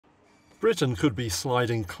Britain could be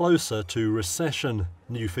sliding closer to recession.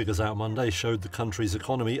 New figures out Monday showed the country's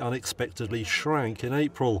economy unexpectedly shrank in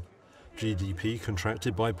April. GDP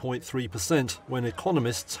contracted by 0.3% when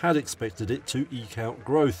economists had expected it to eke out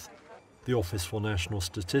growth. The Office for National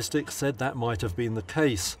Statistics said that might have been the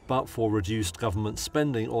case, but for reduced government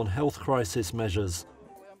spending on health crisis measures.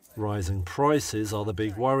 Rising prices are the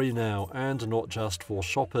big worry now, and not just for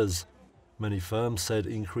shoppers. Many firms said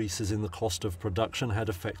increases in the cost of production had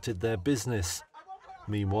affected their business.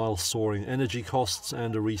 Meanwhile, soaring energy costs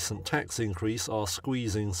and a recent tax increase are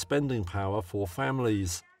squeezing spending power for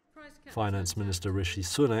families. Finance Minister Rishi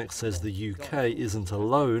Sunak says the UK isn't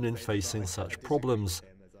alone in facing such problems.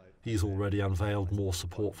 He's already unveiled more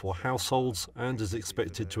support for households and is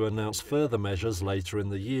expected to announce further measures later in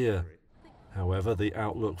the year. However, the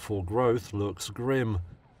outlook for growth looks grim.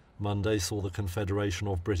 Monday saw the Confederation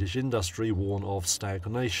of British Industry warn of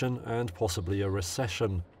stagnation and possibly a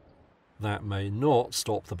recession. That may not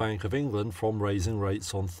stop the Bank of England from raising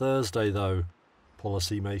rates on Thursday, though.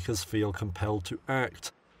 Policymakers feel compelled to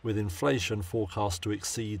act, with inflation forecast to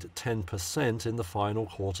exceed 10% in the final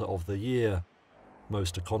quarter of the year.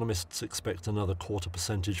 Most economists expect another quarter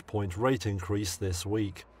percentage point rate increase this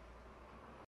week.